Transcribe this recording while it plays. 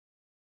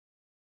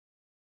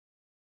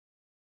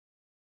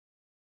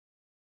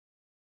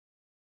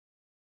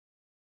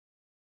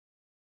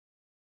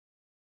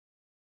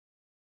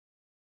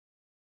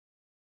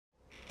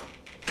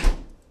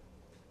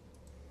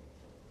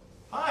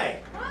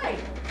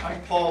I'm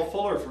Paul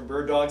Fuller from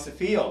Bird Dogs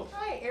Afield.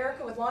 Hi,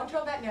 Erica with Long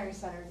Trail Veterinary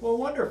Center. Well,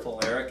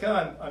 wonderful,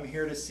 Erica. I'm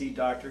here to see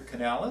Dr.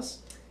 Canales.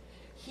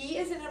 He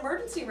is in an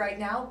emergency right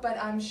now,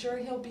 but I'm sure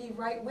he'll be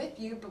right with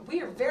you. But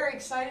we are very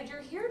excited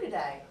you're here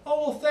today.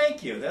 Oh, well,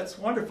 thank you. That's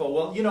wonderful.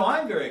 Well,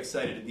 I'm very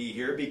excited to be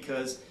here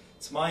because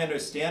it's my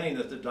understanding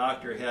that the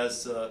doctor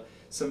has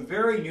some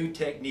very new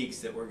techniques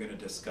that we're going to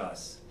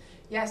discuss.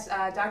 Yes,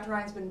 Dr.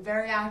 Ryan's been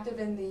very active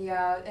in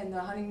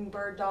the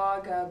hummingbird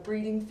dog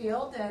breeding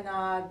field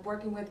and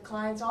working with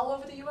clients all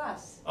over the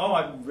U.S. Oh,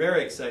 I'm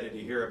very excited to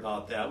hear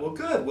about that. Well,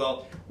 good.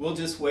 Well, we'll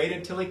just wait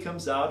until he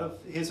comes out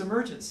of his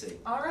emergency.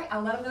 All right,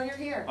 I'll let him know you're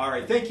here. All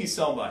right, thank you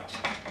so much.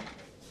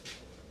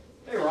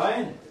 Hey,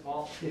 Ryan.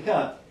 Paul.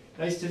 Yeah,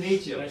 nice to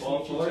meet you. Nice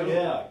Paul to meet you, Fuller. too.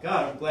 Yeah,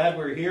 God, I'm glad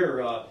we're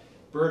here.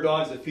 Bird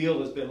Dogs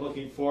Afield has been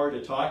looking forward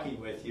to talking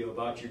with you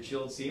about your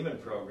chilled semen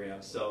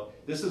program. So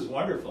this is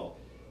wonderful.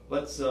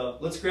 Let's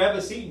grab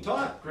a seat and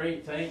talk.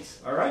 Great, thanks.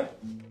 All right.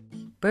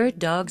 Bird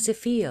Dogs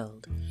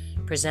Afield,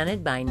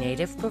 presented by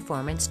Native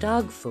Performance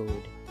Dog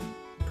Food,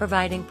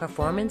 providing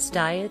performance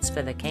diets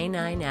for the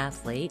canine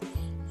athlete,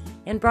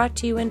 and brought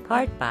to you in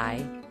part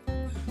by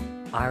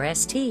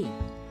RST,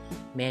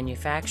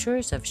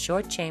 manufacturers of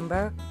short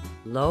chamber,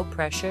 low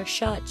pressure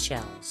shot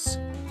shells.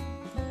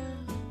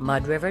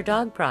 Mud River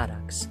Dog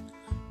Products,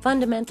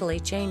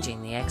 fundamentally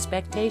changing the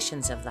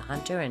expectations of the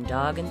hunter and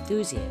dog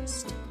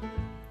enthusiast.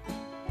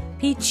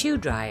 Pete Shoe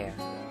Dryer,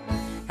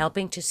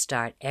 helping to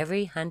start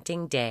every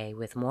hunting day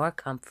with more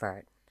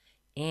comfort.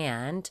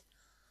 And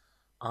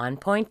On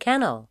Point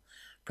Kennel,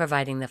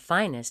 providing the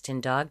finest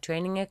in dog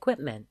training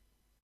equipment.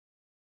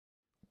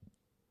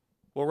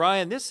 Well,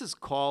 Ryan, this is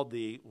called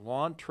the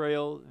Long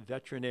Trail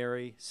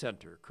Veterinary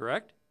Center,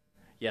 correct?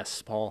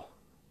 Yes, Paul.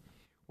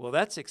 Well,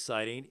 that's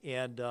exciting,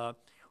 and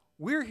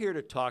we're here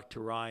to talk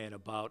to Ryan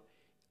about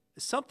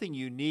something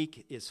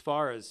unique as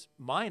far as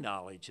my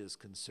knowledge is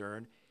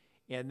concerned,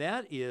 and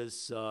that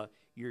is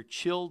your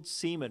chilled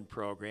semen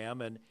program.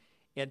 And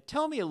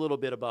tell me a little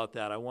bit about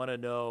that. I want to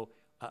know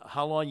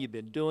how long you've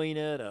been doing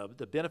it,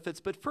 the benefits,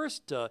 but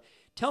first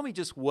tell me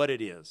just what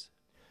it is.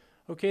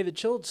 Okay, the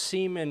chilled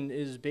semen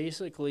is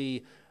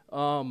basically,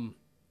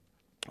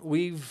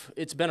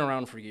 it's been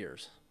around for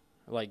years,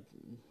 like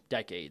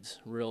decades,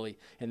 really.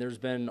 And there's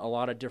been a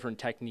lot of different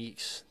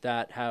techniques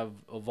that have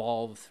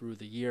evolved through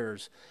the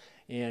years.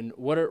 And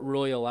what it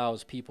really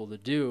allows people to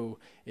do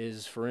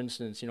is, for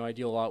instance, I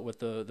deal a lot with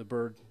the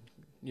bird,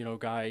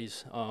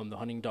 guys, the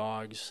hunting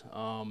dogs,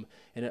 and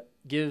it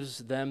gives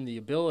them the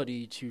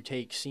ability to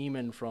take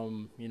semen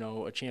from,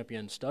 a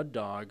champion stud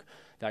dog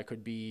that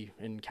could be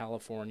in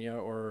California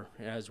or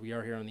as we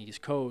are here on the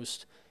East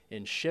Coast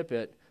and ship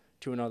it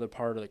to another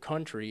part of the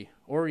country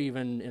or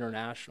even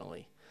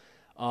internationally.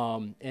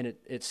 And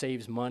it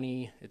saves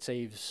money, it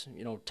saves,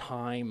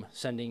 time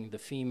sending the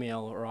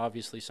female or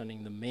obviously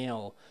sending the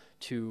male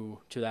to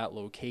that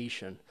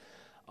location.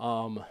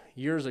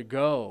 Years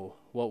ago,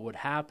 what would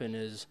happen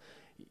is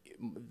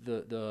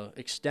the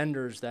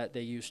extenders that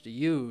they used to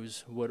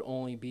use would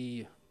only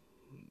be,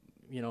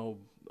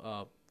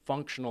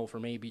 functional for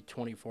maybe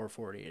 24,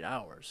 48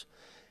 hours.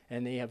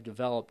 And they have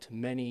developed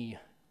many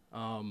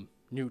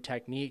new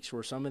techniques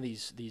where some of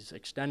these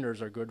extenders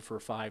are good for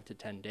 5 to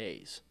 10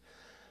 days.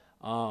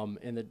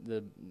 And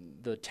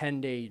the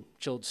 10-day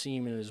chilled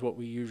semen is what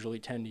we usually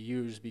tend to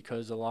use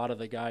because a lot of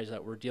the guys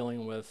that we're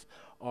dealing with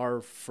are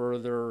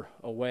further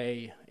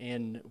away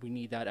and we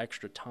need that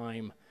extra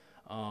time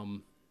to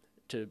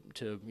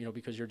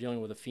because you're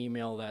dealing with a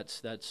female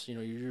that's you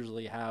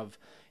usually have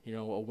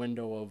a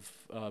window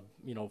of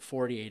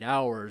 48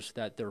 hours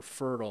that they're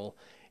fertile.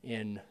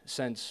 And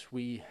since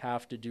we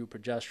have to do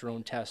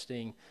progesterone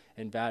testing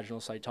and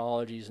vaginal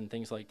cytologies and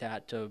things like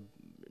that to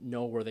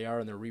know where they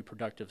are in their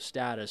reproductive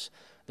status,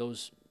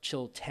 those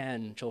chill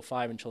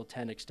 5 and chill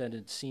 10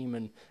 extended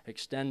semen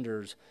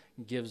extenders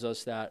gives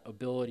us that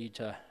ability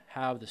to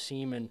have the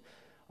semen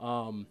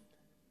to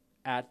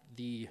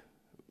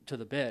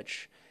the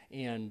bitch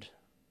and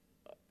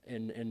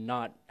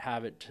not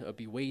have it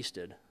be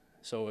wasted.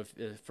 So if,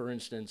 for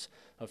instance,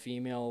 a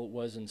female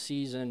was in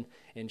season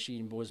and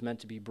she was meant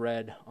to be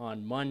bred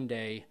on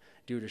Monday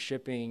due to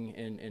shipping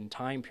and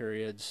time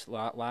periods,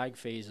 lag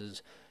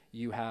phases,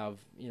 you'll have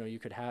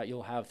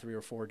 3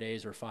 or 4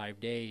 days or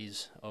 5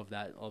 days of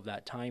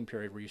that time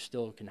period where you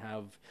still can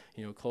have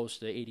close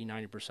to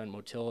 80-90%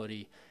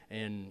 motility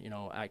and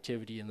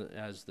activity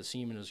as the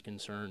semen is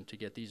concerned to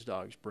get these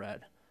dogs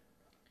bred.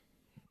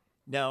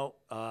 Now,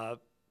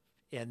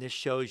 and this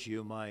shows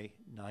you my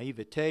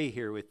naivete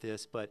here with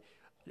this, but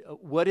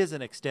what is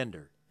an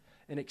extender?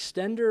 An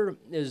extender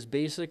is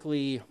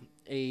basically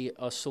a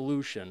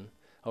solution,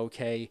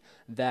 okay,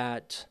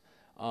 that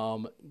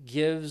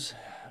gives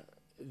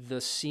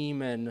the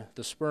semen,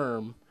 the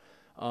sperm,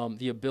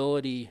 the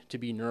ability to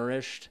be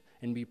nourished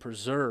and be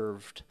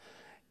preserved.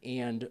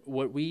 And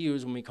what we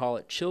use when we call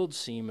it chilled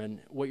semen,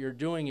 what you're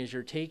doing is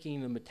you're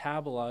taking the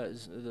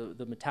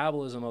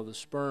metabolism of the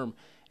sperm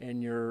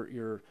and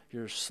you're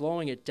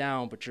slowing it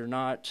down, but you're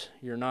not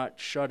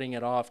shutting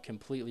it off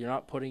completely. You're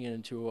not putting it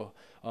into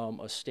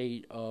a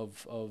state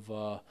of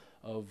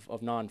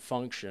of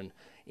non-function,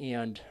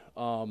 and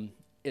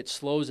it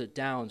slows it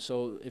down.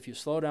 So if you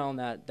slow down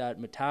that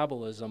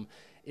metabolism,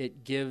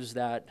 it gives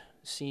that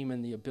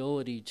semen the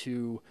ability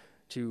to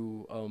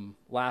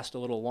last a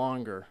little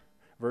longer,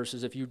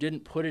 versus if you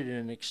didn't put it in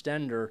an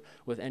extender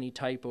with any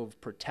type of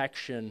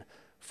protection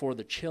for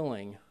the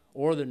chilling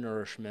or the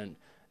nourishment,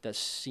 that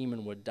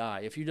semen would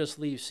die. If you just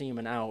leave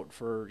semen out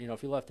for,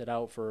 if you left it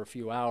out for a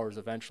few hours,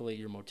 eventually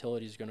your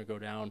motility is going to go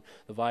down.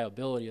 The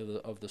viability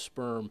of the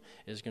sperm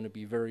is going to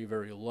be very,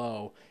 very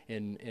low.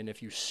 And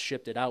if you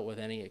shipped it out with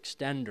any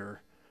extender,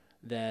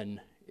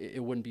 then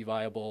it wouldn't be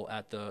viable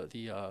at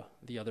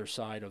the other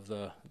side of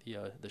the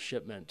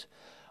shipment.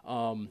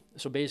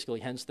 So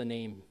basically, hence the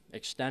name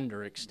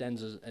extender,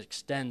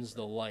 extends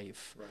the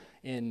life. Right.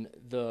 In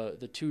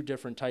the two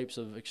different types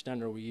of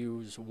extender we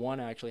use,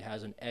 one actually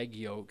has an egg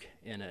yolk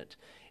in it,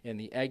 and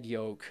the egg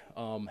yolk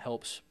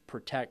helps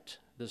protect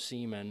the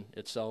semen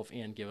itself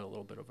and give it a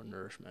little bit of a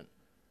nourishment.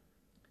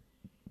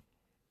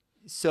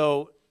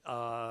 So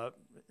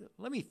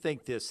let me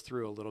think this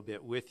through a little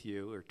bit with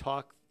you, or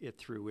talk it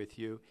through with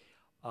you.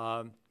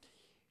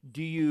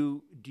 Do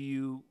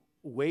you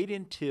wait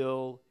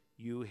until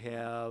you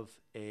have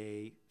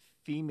a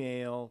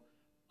female,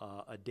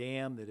 a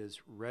dam that is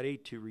ready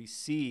to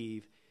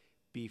receive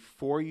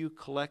before you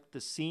collect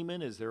the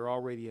semen? Is there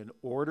already an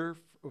order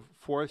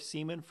for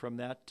semen from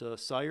that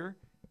sire?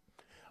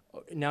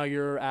 Now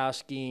you're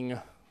asking,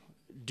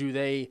 do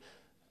they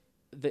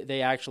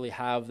actually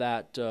have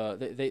that?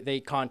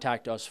 They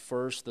contact us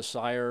first, the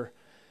sire,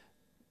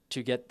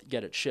 to get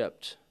it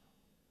shipped,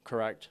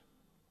 correct?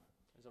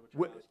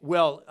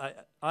 Well,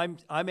 I'm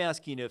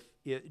asking if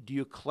do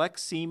you collect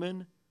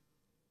semen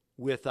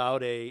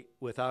without a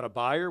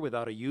buyer,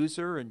 without a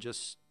user, and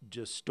just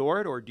store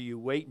it, or do you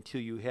wait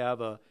until you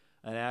have an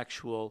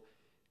actual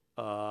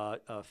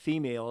a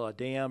female, a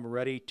dam,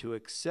 ready to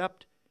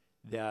accept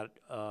that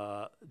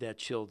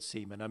chilled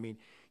semen? I mean,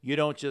 you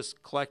don't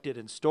just collect it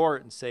and store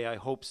it and say, I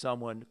hope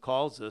someone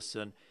calls us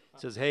and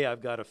says, hey,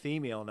 I've got a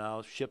female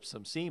now, ship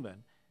some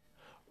semen.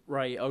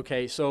 Right.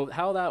 Okay. So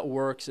how that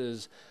works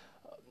is,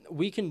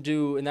 we can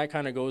do, and that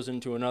kind of goes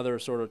into another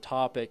sort of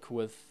topic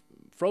with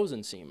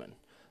frozen semen.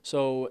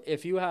 So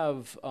if you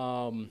have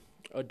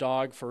a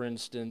dog, for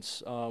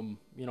instance,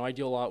 I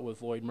deal a lot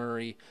with Lloyd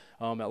Murray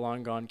at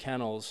Long Gone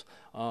Kennels,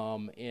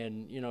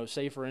 and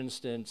say for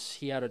instance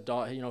he had a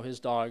dog, his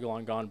dog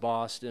Long Gone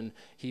Boston,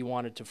 he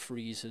wanted to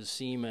freeze his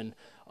semen.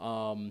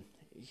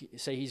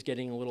 Say he's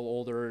getting a little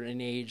older in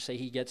age, say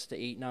he gets to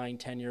 8, 9,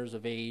 10 years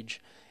of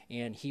age,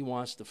 and he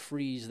wants to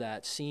freeze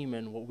that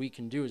semen. What we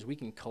can do is we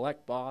can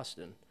collect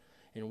Boston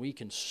and we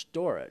can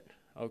store it,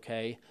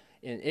 okay?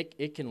 And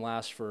it can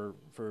last for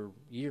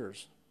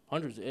years,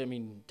 hundreds,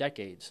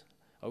 decades,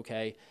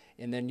 okay?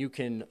 And then you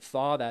can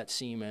thaw that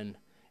semen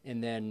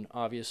and then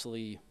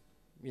obviously,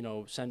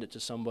 send it to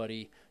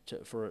somebody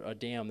for a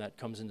dam that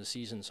comes into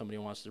season, somebody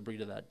wants to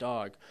breed of that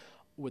dog.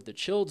 With the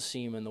chilled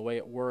semen, the way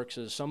it works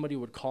is somebody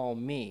would call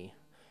me,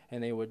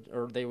 and they would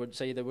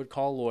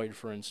call Lloyd,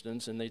 for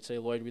instance, and they'd say,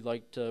 Lloyd, we'd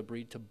like to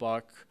breed to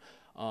buck,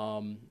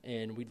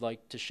 and we'd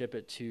like to ship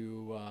it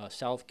to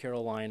South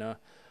Carolina,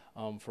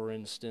 for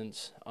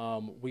instance.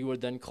 We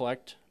would then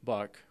collect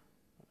buck,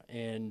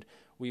 and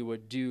we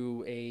would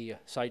do a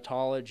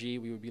cytology.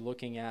 We would be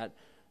looking at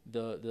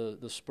the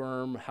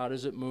sperm, how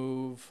does it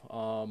move,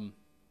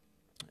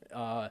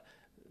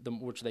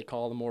 which they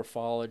call the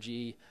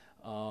morphology,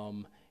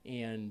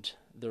 and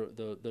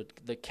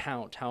the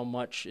count, how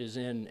much is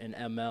in an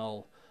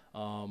ml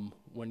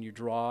when you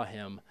draw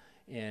him.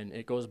 And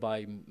it goes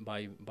by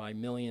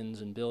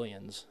millions and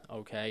billions,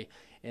 okay?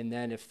 And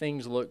then if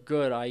things look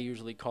good, I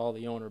usually call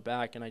the owner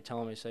back and I tell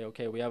him, I say,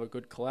 okay, we have a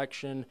good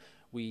collection.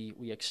 We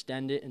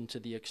extend it into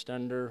the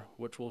extender,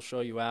 which we'll show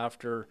you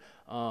after,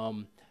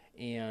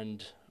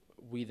 and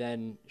we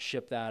then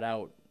ship that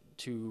out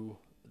to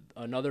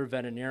another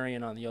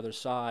veterinarian on the other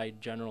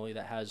side, generally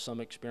that has some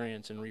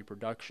experience in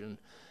reproduction,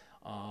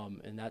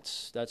 and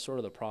that's sort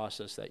of the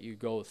process that you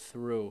go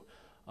through.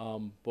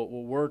 But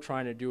what we're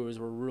trying to do is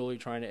we're really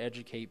trying to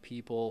educate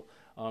people,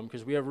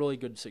 because we have really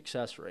good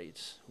success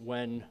rates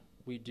when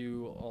we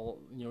do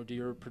do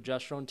your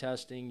progesterone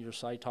testing, your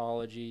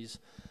cytologies.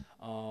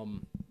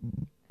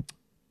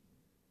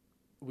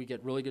 We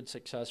get really good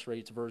success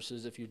rates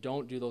versus if you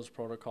don't do those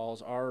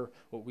protocols.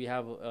 What we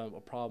have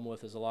a problem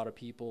with is a lot of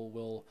people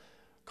will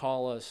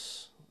call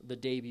us the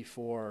day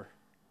before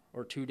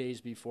or 2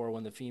 days before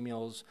when the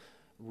female's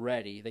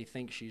ready. They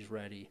think she's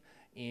ready.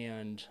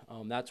 And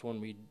that's when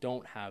we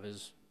don't have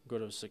as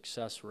good of a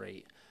success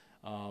rate.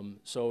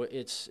 So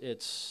it's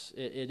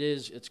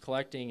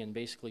collecting and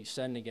basically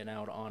sending it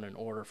out on an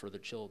order for the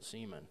chilled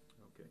semen.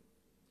 Okay.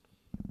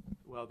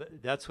 Well,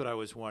 that's what I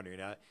was wondering.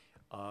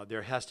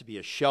 There has to be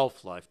a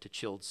shelf life to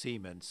chilled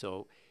semen,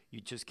 so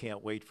you just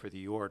can't wait for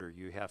the order.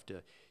 You have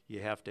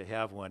to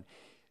have one.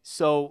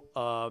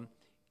 So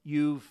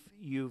you've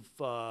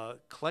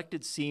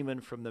collected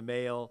semen from the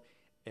male.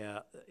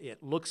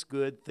 It looks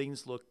good.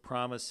 Things look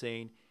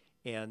promising.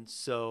 And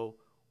so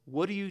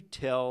what do you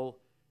tell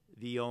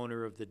the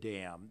owner of the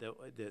dam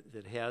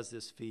that has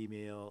this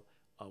female,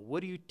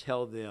 what do you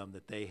tell them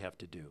that they have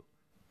to do?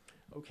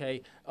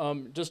 Okay,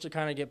 just to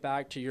kind of get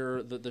back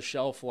to the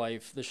shelf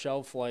life. The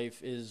shelf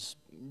life is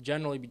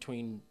generally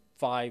between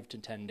 5 to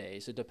 10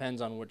 days. It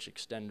depends on which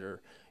extender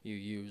you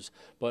use.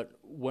 But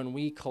when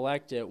we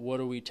collect it, what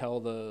do we tell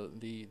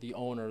the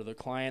owner, the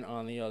client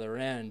on the other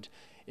end?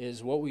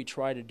 Is what we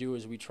try to do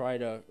is we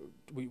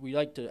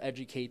like to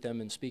educate them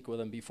and speak with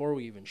them before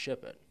we even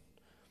ship it,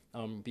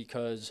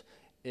 because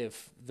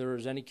if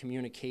there's any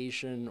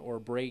communication or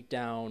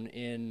breakdown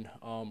in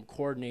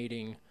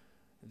coordinating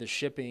the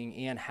shipping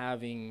and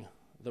having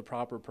the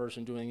proper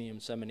person doing the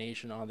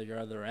insemination on the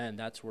other end,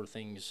 that's where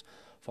things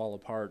fall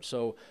apart.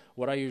 So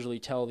what I usually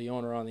tell the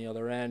owner on the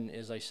other end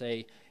is I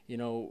say,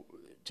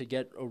 to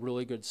get a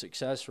really good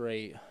success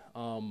rate,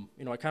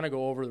 I kind of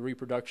go over the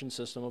reproduction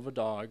system of a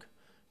dog,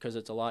 because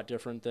it's a lot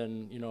different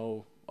than,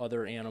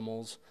 other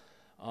animals.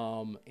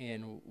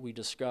 And we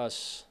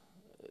discuss,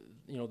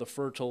 the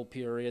fertile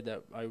period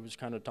that I was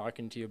kind of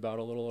talking to you about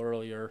a little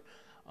earlier,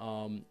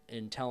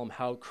 and tell them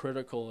how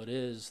critical it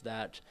is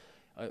that,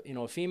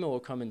 a female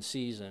will come in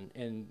season,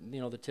 and,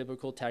 the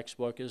typical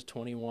textbook is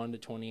 21 to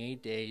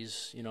 28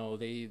 days.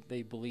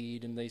 They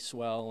bleed and they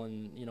swell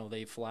and,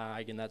 they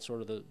flag, and that's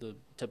sort of the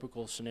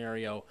typical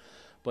scenario.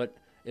 But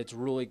it's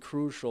really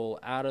crucial,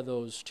 out of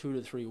those 2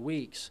 to 3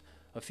 weeks,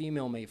 a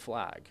female may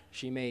flag.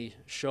 She may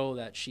show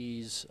that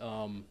she's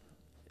going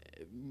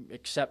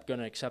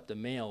to accept a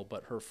male,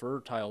 but her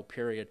fertile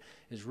period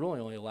is really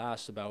only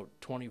lasts about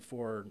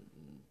 24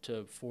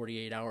 to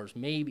 48 hours,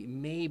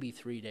 maybe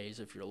 3 days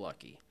if you're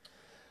lucky.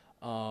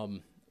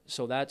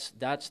 So that's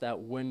that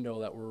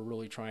window that we're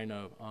really trying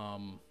to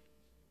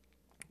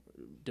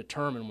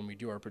determine when we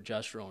do our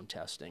progesterone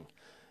testing.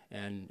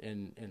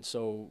 And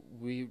so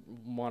we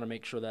want to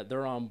make sure that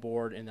they're on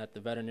board and that the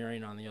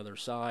veterinarian on the other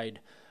side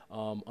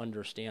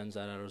understands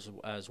that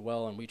as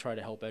well, and we try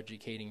to help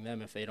educating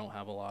them if they don't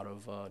have a lot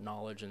of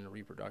knowledge in the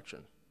reproduction.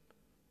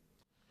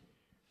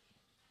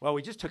 Well,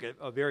 we just took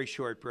a very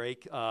short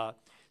break.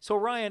 So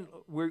Ryan,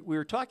 we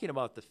were talking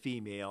about the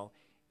female,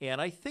 and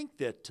I think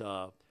that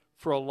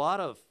for a lot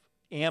of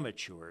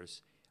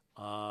amateurs,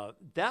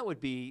 that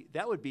would be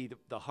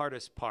the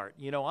hardest part.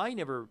 I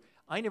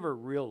never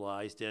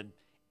realized, and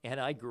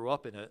I grew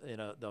up in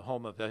the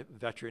home of a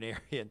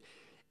veterinarian,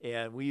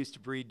 and we used to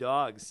breed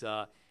dogs.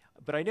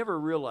 But I never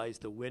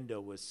realized the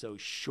window was so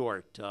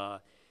short.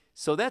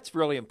 So that's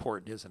really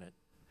important, isn't it?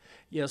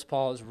 Yes,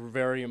 Paul, it's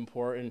very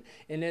important,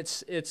 and it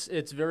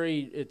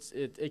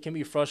can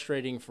be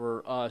frustrating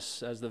for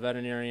us as the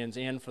veterinarians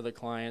and for the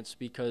clients,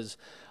 because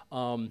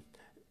I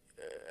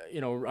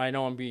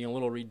know I'm being a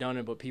little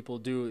redundant, but people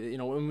do,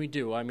 when we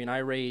do. I mean, I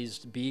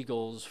raised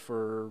beagles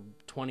for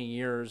 20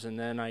 years, and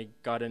then I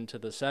got into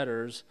the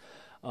setters.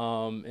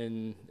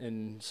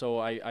 And so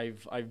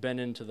I've been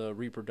into the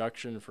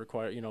reproduction for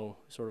quite,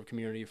 sort of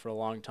community for a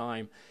long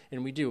time,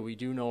 and we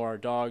do know our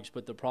dogs,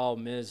 but the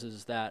problem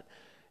is that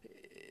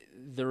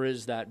there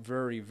is that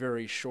very,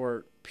 very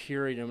short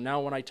period. And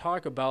now when I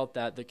talk about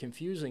that, the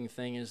confusing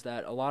thing is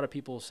that a lot of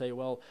people say,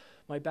 well,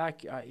 my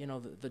back,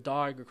 the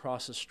dog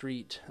across the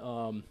street,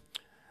 the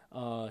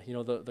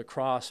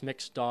cross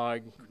mixed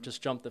dog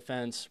just jumped the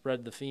fence,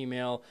 bred the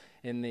female,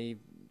 and they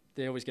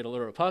always get a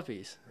litter of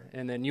puppies.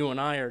 And then you and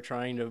I are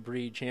trying to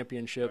breed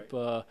championship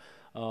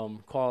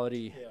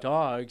quality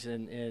dogs,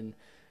 and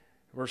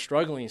we're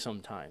struggling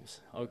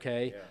sometimes,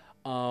 okay?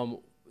 Yeah.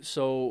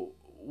 So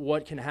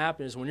what can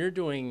happen is when you're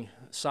doing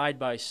side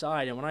by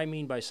side, and what I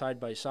mean by side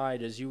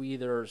is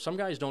some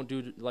guys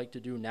don't like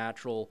to do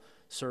natural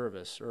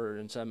service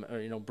or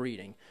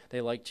breeding. They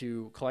like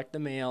to collect the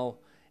male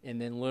and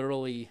then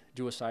literally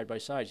do a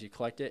side-by-side. You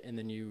collect it, and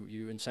then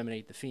you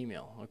inseminate the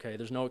female, okay?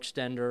 There's no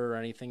extender or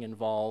anything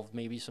involved,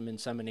 maybe some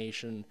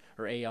insemination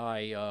or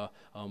AI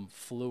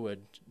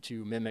fluid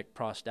to mimic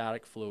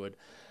prostatic fluid.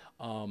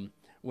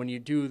 When you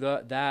do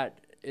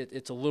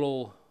it's a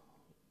little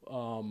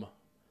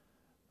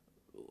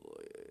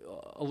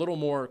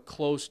more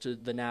close to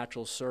the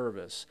natural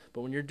service.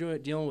 But when you're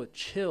dealing with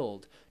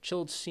chilled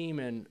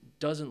semen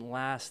doesn't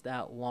last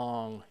that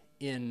long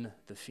in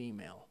the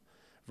female,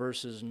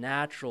 versus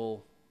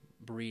natural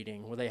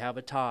breeding where they have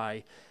a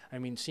tie. I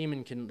mean,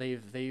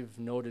 they've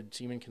noted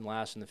semen can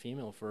last in the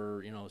female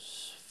for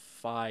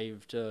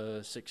 5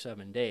 to 6,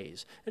 7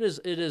 days. It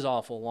is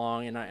awful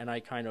long, and I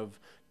kind of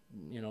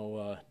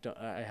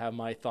I have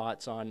my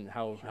thoughts on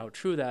how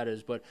true that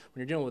is. But when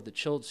you're dealing with the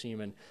chilled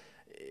semen,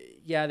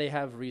 yeah, they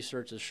have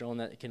research that's shown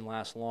that it can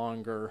last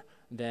longer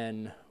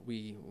than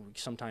we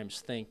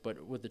sometimes think.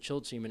 But with the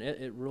chilled semen,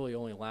 it really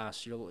only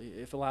lasts.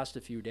 If it lasts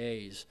a few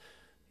days,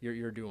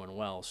 you're doing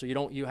well. So you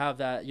don't have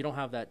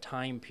that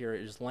time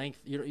period, is length.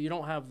 You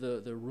don't have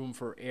the room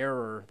for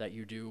error that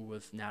you do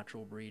with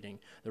natural breeding.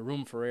 The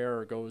room for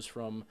error goes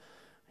from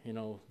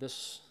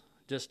this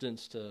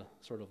distance to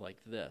sort of like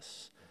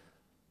this.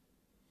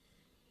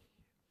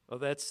 Well,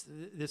 this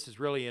is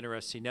really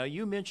interesting. Now,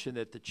 you mentioned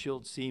that the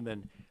chilled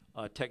semen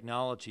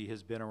technology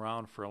has been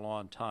around for a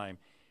long time.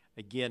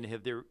 Again,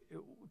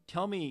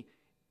 tell me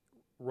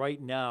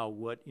right now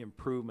what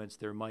improvements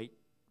there might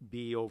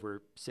be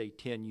over, say,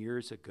 10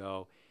 years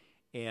ago,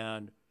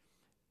 and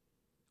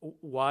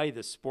why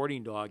the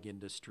sporting dog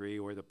industry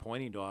or the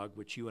pointing dog,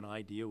 which you and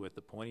I deal with,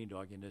 the pointing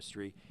dog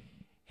industry,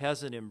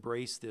 hasn't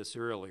embraced this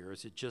earlier?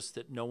 Is it just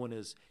that no one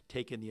has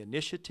taken the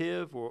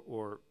initiative,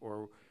 or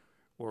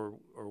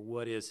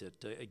what is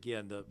it?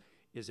 Again,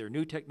 is there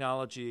new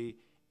technology,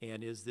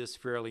 and is this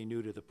fairly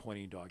new to the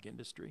pointing dog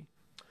industry?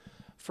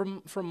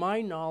 From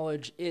my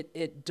knowledge,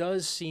 it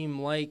does seem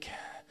like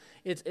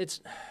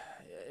it's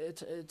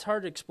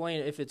hard to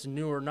explain if it's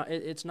new or not.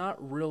 It's not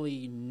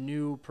really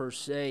new per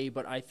se,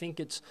 but I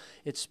think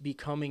it's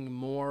becoming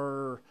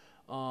more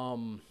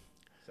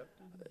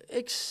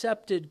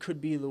accepted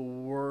could be the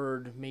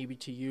word maybe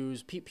to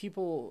use.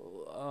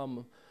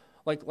 People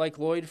like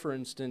Lloyd, for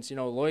instance.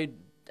 Lloyd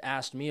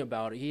asked me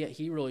about it.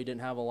 He really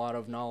didn't have a lot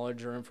of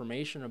knowledge or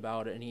information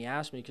about it, and he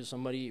asked me because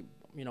somebody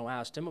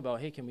asked him about,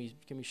 hey, can we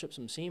ship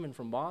some semen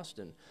from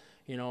Boston?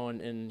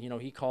 And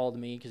he called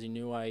me because he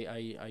knew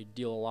I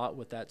deal a lot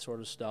with that sort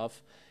of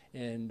stuff.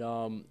 And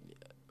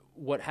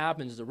what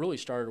happens is it really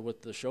started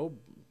with the show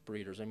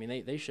breeders. I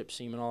mean, they ship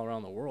semen all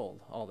around the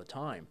world all the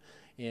time.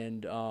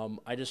 And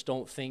I just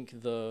don't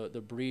think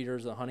the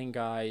breeders, the hunting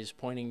guys,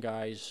 pointing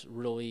guys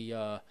really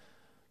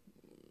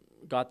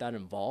got that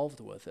involved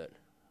with it.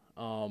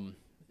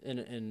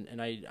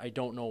 And I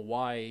don't know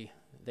why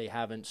they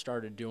haven't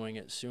started doing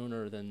it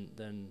sooner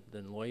than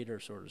later,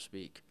 so to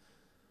speak.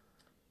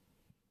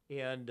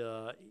 And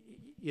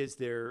is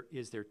there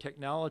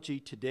technology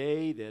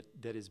today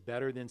that is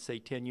better than, say,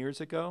 10 years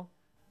ago?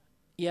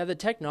 Yeah, the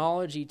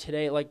technology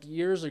today, like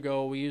years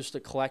ago, we used to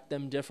collect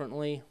them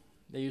differently.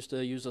 They used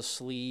to use a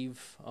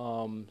sleeve,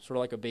 sort of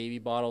like a baby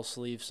bottle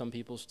sleeve. Some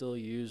people still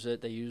use it.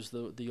 They use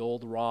the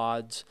old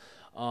rods,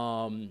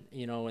 and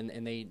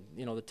they,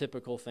 the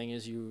typical thing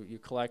is you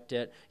collect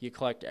it. You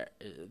collect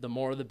the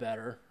more the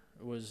better.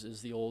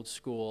 Is the old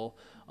school.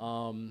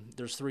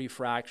 There's 3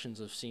 fractions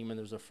of semen.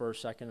 There's a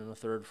first, second, and a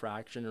third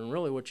fraction. And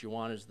really, what you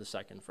want is the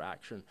second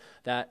fraction.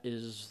 That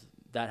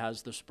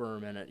has the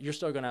sperm in it. You're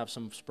still going to have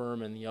some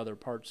sperm in the other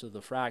parts of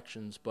the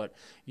fractions, but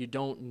you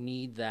don't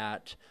need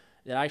that.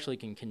 It actually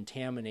can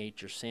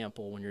contaminate your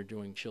sample when you're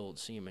doing chilled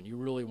semen. You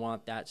really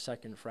want that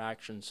second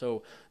fraction.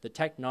 So the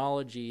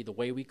technology, the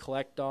way we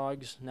collect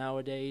dogs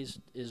nowadays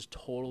is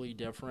totally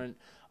different.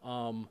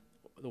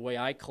 The way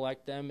I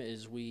collect them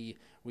is we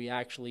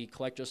actually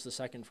collect just the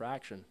second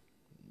fraction.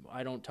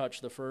 I don't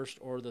touch the first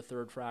or the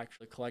third fraction.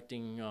 The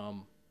collecting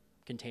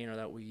container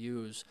that we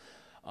use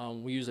a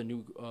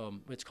new,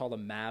 it's called a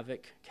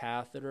Mavic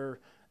catheter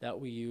that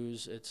we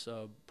use. It's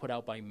put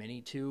out by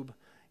Minitube.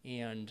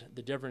 And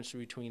the difference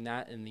between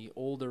that and the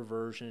older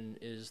version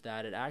is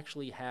that it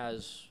actually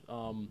has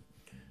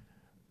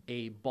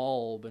a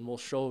bulb, and we'll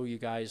show you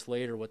guys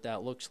later what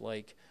that looks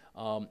like.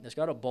 It's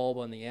got a bulb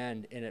on the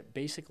end, and it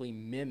basically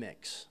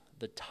mimics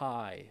the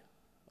tie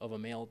of a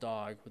male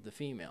dog with the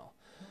female.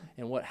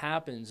 And what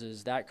happens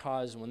is that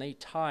causes, when they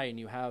tie, and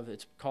you have,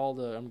 it's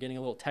called I'm getting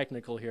a little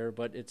technical here,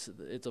 but it's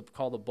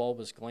called a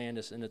bulbous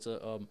glandus, and it's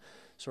a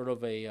sort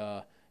of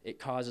it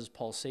causes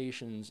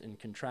pulsations and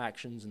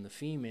contractions in the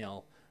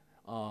female.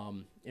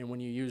 And when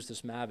you use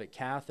this Mavic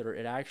catheter,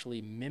 it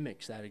actually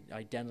mimics that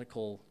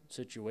identical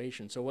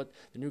situation. So what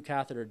the new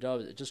catheter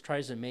does, it just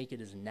tries to make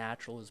it as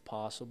natural as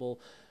possible.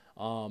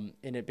 And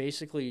it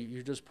basically,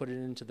 you just put it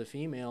into the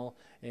female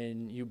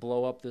and you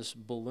blow up this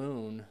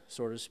balloon,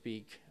 so to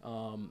speak,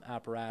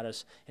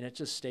 apparatus, and it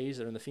just stays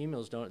there. And the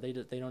females don't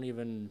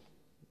even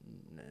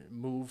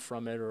move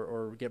from it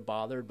or get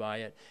bothered by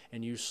it.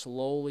 And you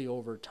slowly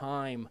over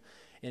time,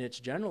 and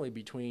it's generally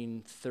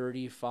between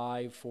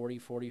 35, 40,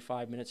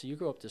 45 minutes. So you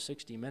go up to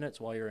 60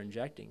 minutes while you're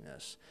injecting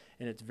this.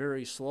 And it's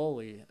very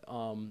slowly.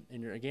 And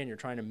you're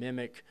trying to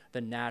mimic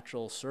the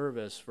natural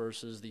service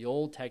versus the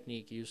old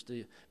technique used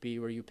to be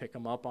where you pick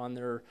them up on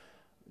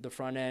the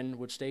front end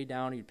would stay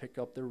down, you'd pick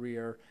up the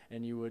rear,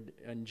 and you would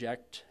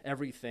inject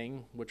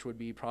everything, which would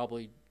be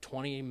probably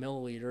 20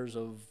 milliliters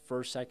of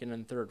first, second,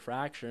 and third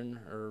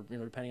fraction, or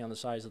depending on the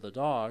size of the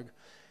dog.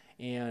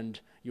 And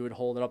you would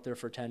hold it up there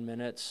for 10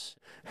 minutes.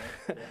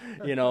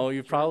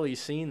 You've probably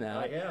seen that.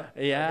 I have.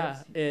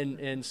 Yeah,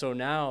 and so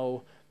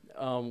now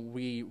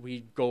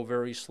we go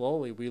very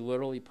slowly. We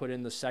literally put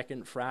in the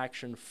second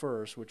fraction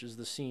first, which is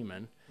the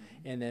semen,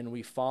 and then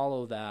we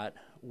follow that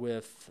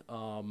with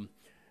an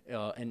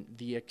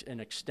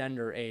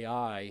extender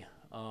AI,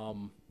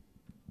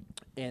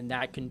 and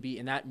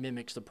that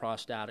mimics the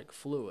prostatic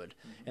fluid,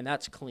 and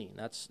that's clean.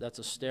 That's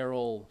a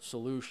sterile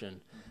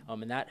solution,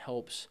 and that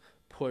helps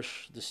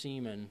push the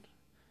semen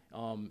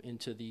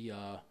into the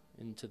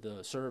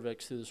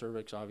cervix, through the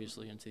cervix,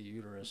 obviously, into the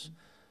uterus.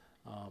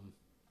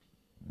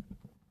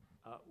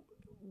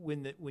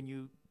 When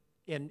you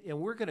and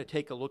we're going to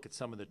take a look at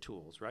some of the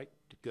tools, right?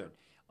 Good.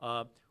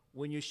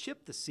 When you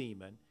ship the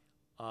semen,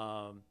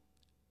 how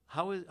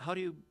do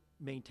you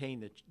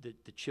maintain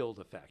the chilled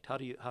effect? How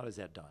is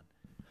that done?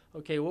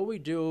 Okay, what we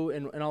do,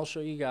 and I'll show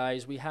you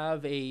guys, we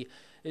have it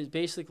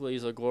basically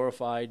is a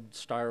glorified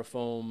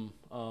styrofoam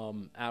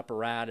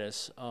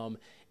apparatus.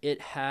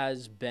 It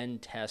has been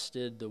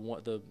tested.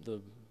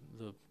 The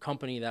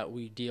company that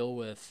we deal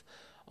with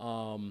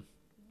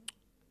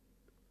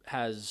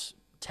has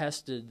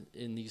tested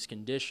in these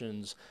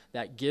conditions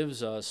that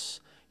gives us,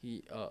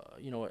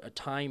 a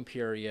time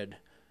period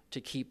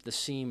to keep the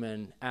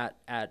semen at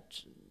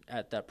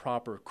that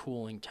proper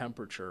cooling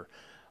temperature.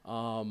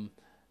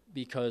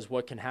 Because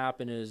what can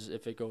happen is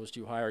if it goes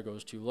too high or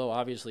goes too low,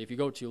 obviously if you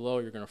go too low,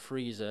 you're going to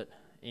freeze it.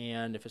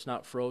 And if it's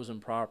not frozen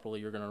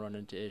properly, you're going to run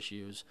into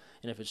issues.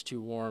 And if it's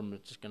too warm,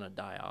 it's just going to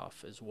die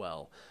off as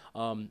well.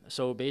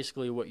 So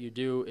basically what you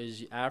do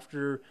is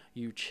after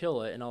you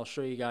chill it, and I'll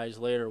show you guys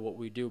later what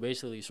we do,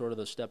 basically sort of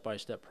the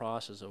step-by-step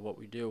process of what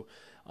we do.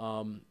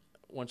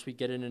 Once we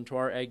get it into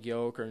our egg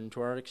yolk or into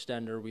our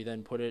extender, we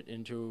then put it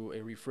into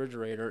a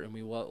refrigerator and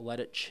we let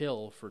it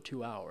chill for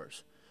 2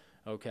 hours.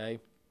 Okay?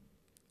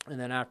 And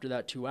then after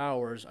that 2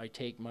 hours, I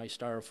take my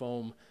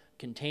styrofoam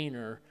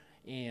container,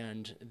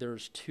 and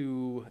there's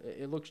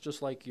it looks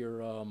just like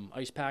your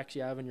ice packs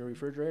you have in your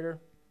refrigerator.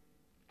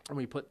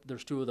 And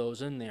there's 2 of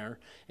those in there,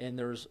 and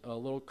there's a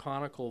little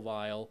conical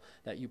vial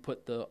that you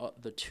put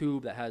the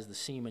tube that has the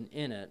semen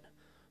in it.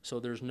 So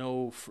there's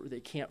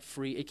the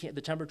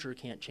temperature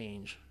can't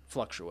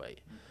fluctuate.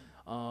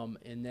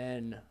 And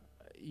then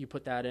you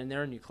put that in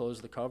there and you close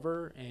the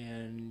cover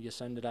and you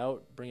send it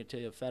out, bring it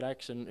to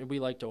FedEx, and we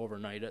like to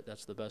overnight it.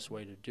 That's the best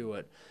way to do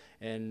it.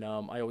 And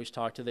I always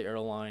talk to the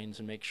airlines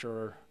and make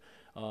sure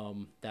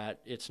that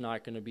it's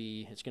going to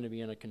be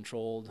in a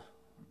controlled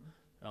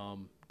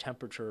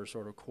temperature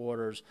sort of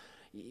quarters.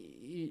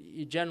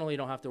 You generally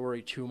don't have to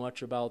worry too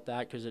much about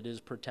that because it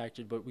is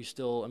protected, but we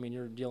still,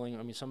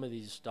 some of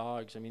these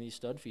dogs, these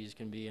stud fees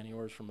can be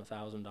anywhere from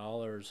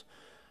 $1,000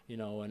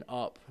 and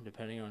up,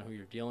 depending on who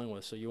you're dealing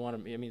with. So you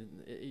want to,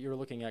 you're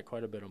looking at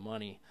quite a bit of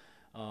money.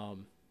 So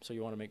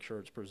you want to make sure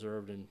it's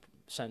preserved and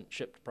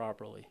shipped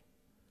properly.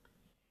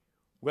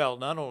 Well,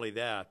 not only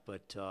that,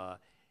 but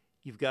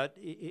you've got,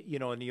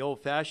 in the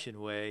old-fashioned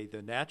way,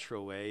 the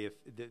natural way, if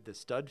the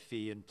stud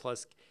fee, and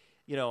plus,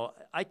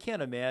 I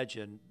can't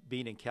imagine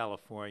being in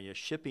California,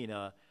 shipping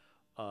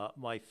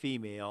my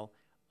female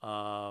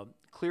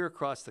clear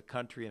across the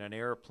country in an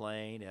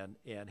airplane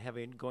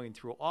and going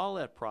through all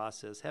that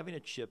process, having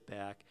it shipped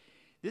back.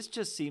 This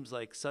just seems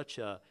like such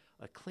a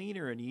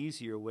cleaner and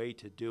easier way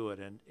to do it.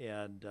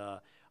 And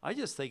I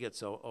just think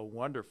it's a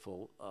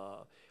wonderful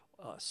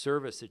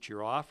service that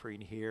you're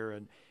offering here.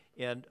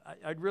 And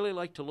I'd really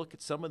like to look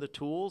at some of the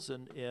tools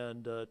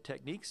and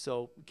techniques.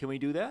 So can we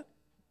do that?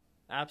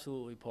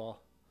 Absolutely,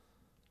 Paul.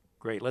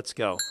 Great, let's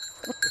go.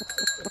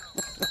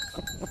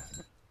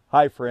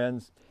 Hi,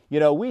 friends.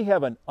 We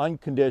have an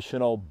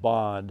unconditional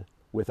bond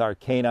with our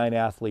canine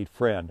athlete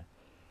friend.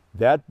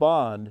 That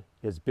bond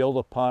is built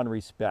upon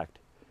respect.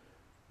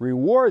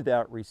 Reward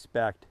that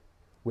respect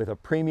with a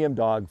premium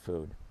dog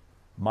food.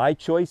 My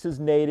choice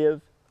is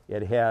native.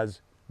 It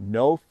has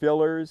no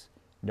fillers,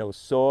 no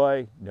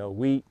soy, no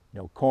wheat,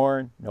 no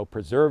corn, no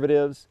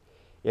preservatives.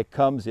 It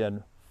comes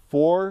in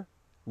 4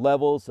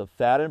 levels of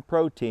fat and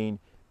protein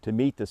to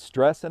meet the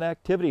stress and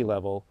activity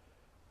level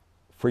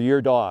for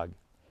your dog.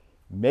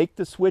 Make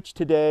the switch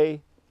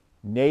today.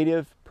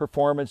 Native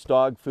Performance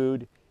Dog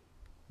Food.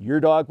 Your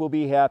dog will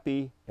be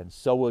happy, and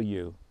so will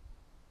you.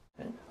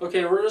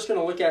 Okay, we're just going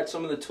to look at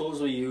some of the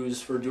tools we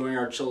use for doing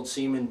our chilled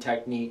semen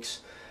techniques.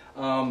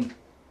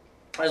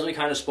 As we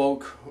kind of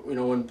spoke,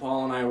 when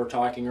Paul and I were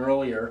talking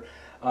earlier,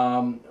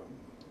 I'm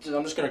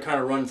just going to kind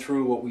of run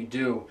through what we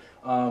do.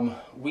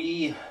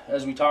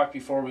 As we talked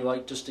before, we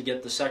like just to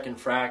get the second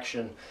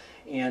fraction.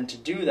 And to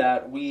do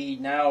that, we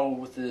now,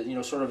 with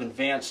the sort of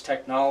advanced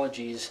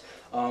technologies,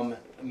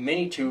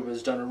 Minitube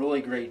has done a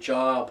really great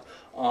job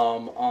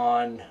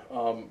on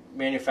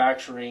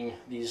manufacturing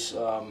these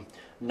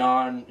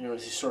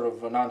these sort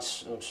of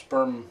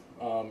non-sperm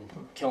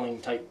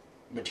killing type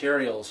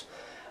materials.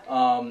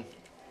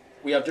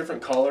 We have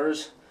different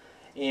colors,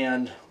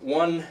 and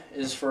one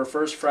is for a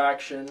first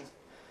fraction.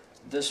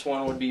 This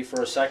one would be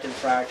for a second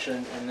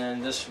fraction, and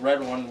then this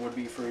red one would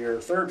be for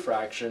your third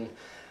fraction.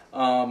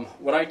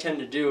 What I tend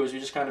to do is we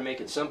just kind of make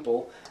it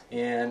simple,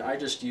 and I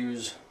just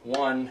use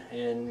one,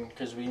 and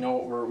because we know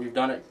we've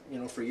done it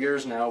for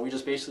years now, we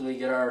just basically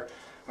get our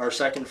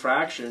second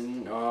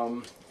fraction,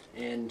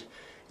 and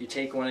you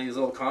take one of these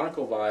little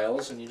conical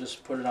vials and you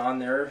just put it on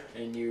there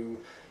and you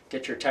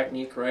get your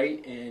technique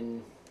right,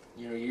 and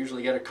you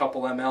usually get a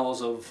couple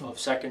mLs of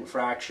second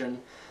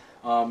fraction,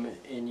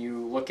 and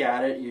you look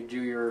at it, you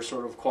do your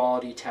sort of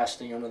quality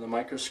testing under the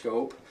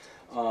microscope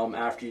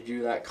after you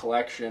do that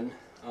collection.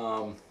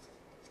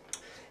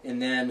 And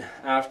then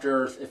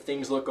after, if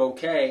things look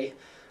okay,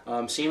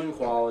 semen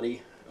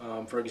quality,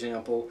 for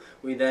example,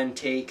 we then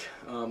take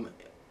an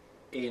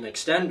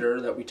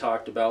extender that we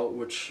talked about,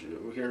 which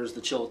here's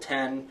the Chill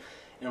 10,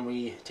 and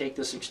we take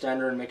this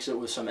extender and mix it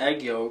with some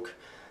egg yolk,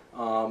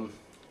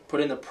 put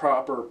in the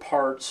proper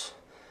parts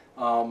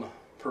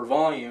per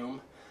volume,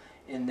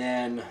 and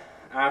then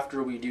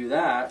after we do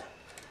that,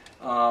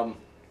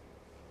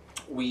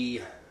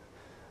 we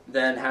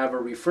then have a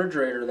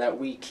refrigerator that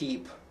we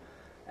keep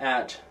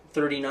at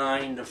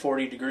 39 to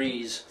 40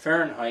 degrees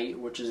Fahrenheit,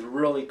 which is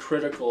really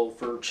critical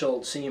for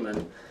chilled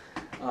semen.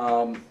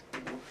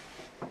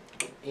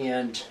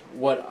 And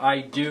what I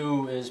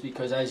do is,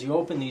 because as you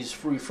open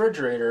these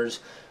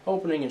refrigerators,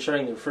 opening and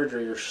shutting the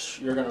refrigerator,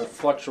 you're going to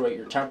fluctuate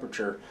your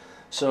temperature.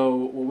 So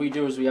what we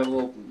do is we have a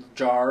little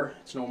jar.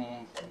 It's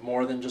no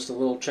more than just a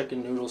little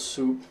chicken noodle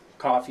soup,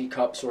 coffee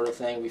cup sort of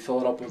thing. We fill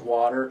it up with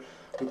water.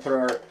 We put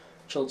our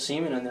chilled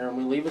semen in there and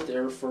we leave it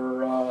there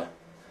for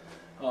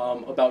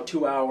about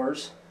 2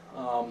 hours.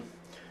 And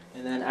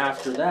then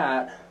after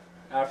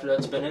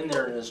that's been in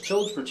there and is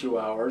chilled for 2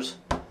 hours,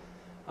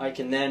 I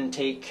can then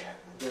take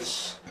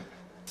this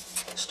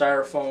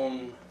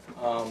styrofoam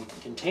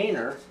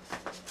container,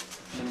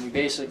 and we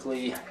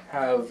basically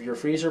have your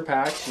freezer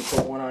packs. You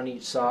put one on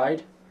each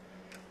side,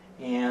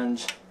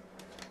 and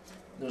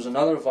there's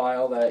another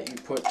vial that you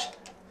put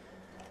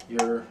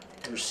your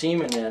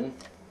semen in,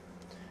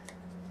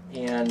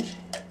 and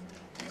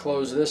you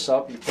close this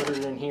up. You put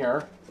it in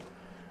here,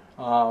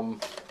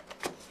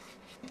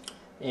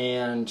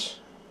 and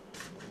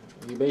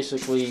you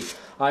basically,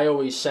 I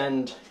always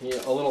send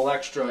a little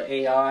extra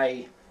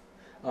AI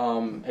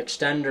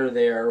extender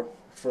there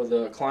for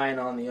the client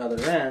on the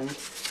other end,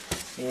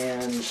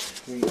 and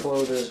we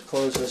close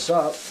this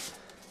up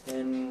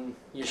and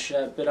you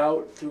ship it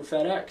out through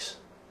FedEx.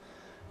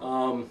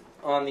 On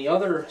the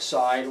other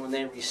side, when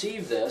they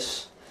receive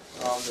this,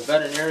 the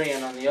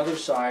veterinarian on the other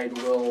side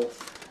will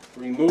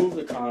remove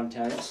the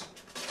contents,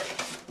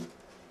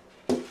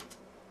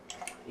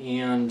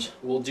 and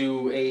we'll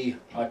do a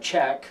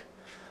check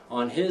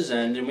on his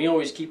end, and we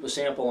always keep a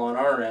sample on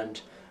our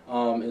end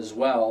as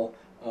well,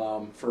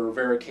 for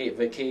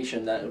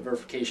verification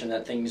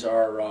that things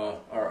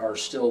are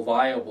still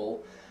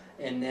viable.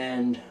 And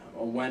then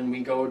when we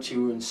go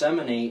to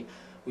inseminate,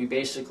 we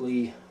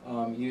basically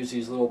use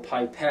these little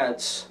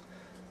pipettes.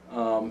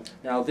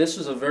 Now this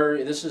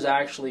is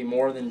actually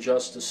more than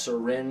just a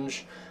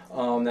syringe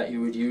that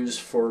you would use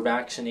for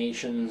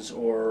vaccinations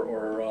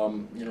or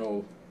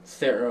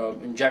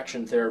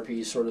injection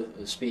therapy, sort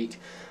of speak.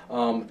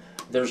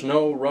 There's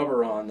no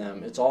rubber on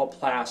them. It's all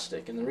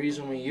plastic. And the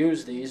reason we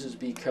use these is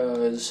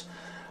because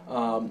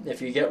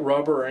if you get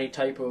rubber or any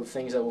type of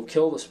things that will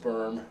kill the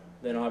sperm,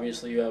 then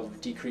obviously you have a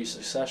decreased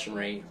succession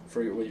rate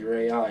with your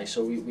AI.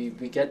 So we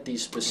get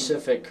these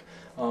specific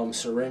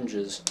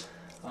syringes.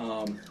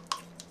 And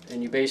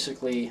you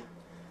basically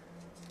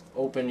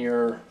open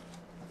your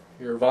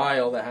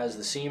vial that has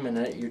the semen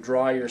in it. You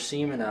draw your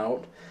semen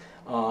out.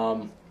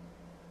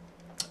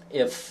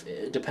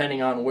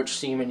 Depending on which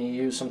semen you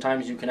use,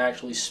 sometimes you can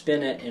actually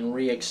spin it and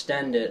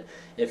re-extend it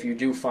if you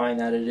do find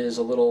that it is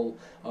a little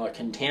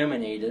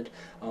contaminated.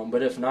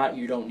 But if not,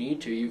 you don't need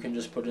to. You can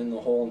just put in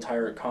the whole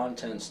entire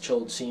contents,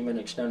 chilled semen,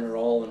 extender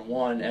all in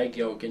one, egg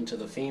yolk into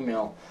the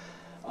female.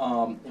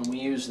 And we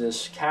use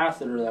this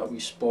catheter that we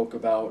spoke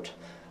about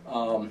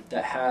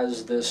that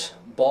has this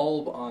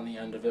bulb on the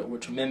end of it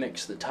which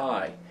mimics the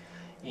tie.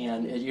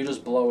 And you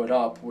just blow it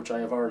up, which I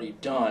have already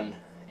done,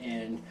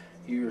 and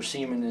your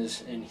semen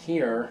is in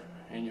here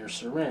in your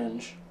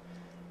syringe,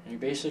 and you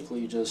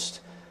basically just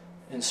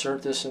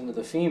insert this into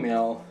the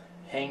female,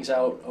 hangs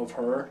out of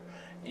her,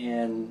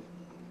 and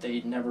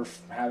they never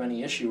have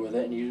any issue with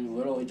it. And you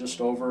literally just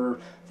over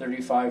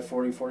 35,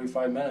 40,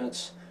 45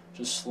 minutes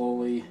just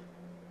slowly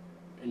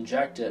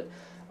inject it.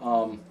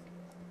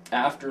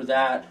 After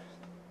that,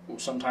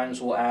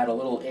 sometimes we'll add a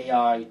little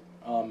AI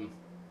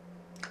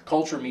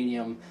culture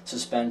medium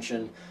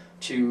suspension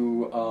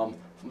to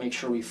make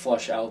sure we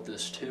flush out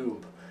this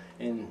tube.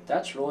 And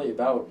that's really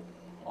about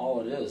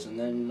all it is. And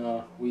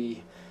then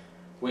we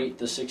wait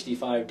the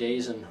 65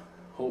 days and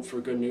hope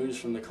for good news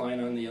from the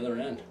client on the other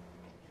end.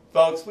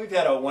 Folks, we've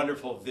had a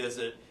wonderful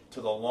visit to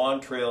the Long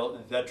Trail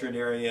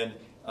Veterinarian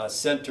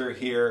Center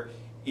here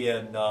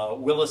in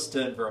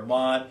Williston,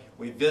 Vermont.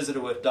 We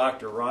visited with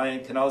Dr.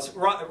 Ryan Canales.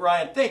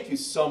 Ryan, thank you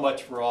so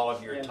much for all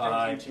of your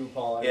time. Thank you too,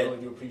 Paul. I really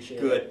do appreciate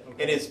it. Good.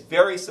 Okay. And his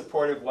very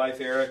supportive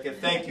wife, Erica.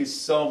 Thank you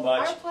so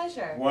much. Our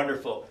pleasure.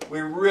 Wonderful.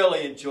 We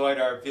really enjoyed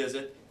our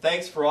visit.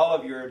 Thanks for all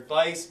of your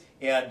advice,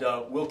 and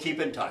we'll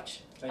keep in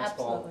touch. Thanks,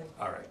 Absolutely.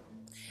 Paul. All right.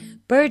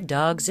 Bird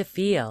Dogs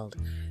Afield,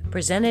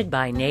 presented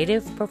by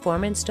Native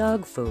Performance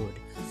Dog Food,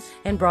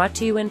 and brought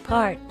to you in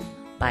part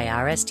by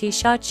RST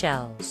Shot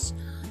Shells,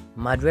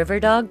 Mud River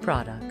Dog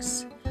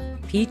Products,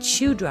 Peach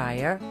Shoe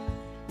Dryer,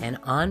 and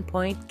On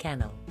Point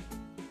Kennel.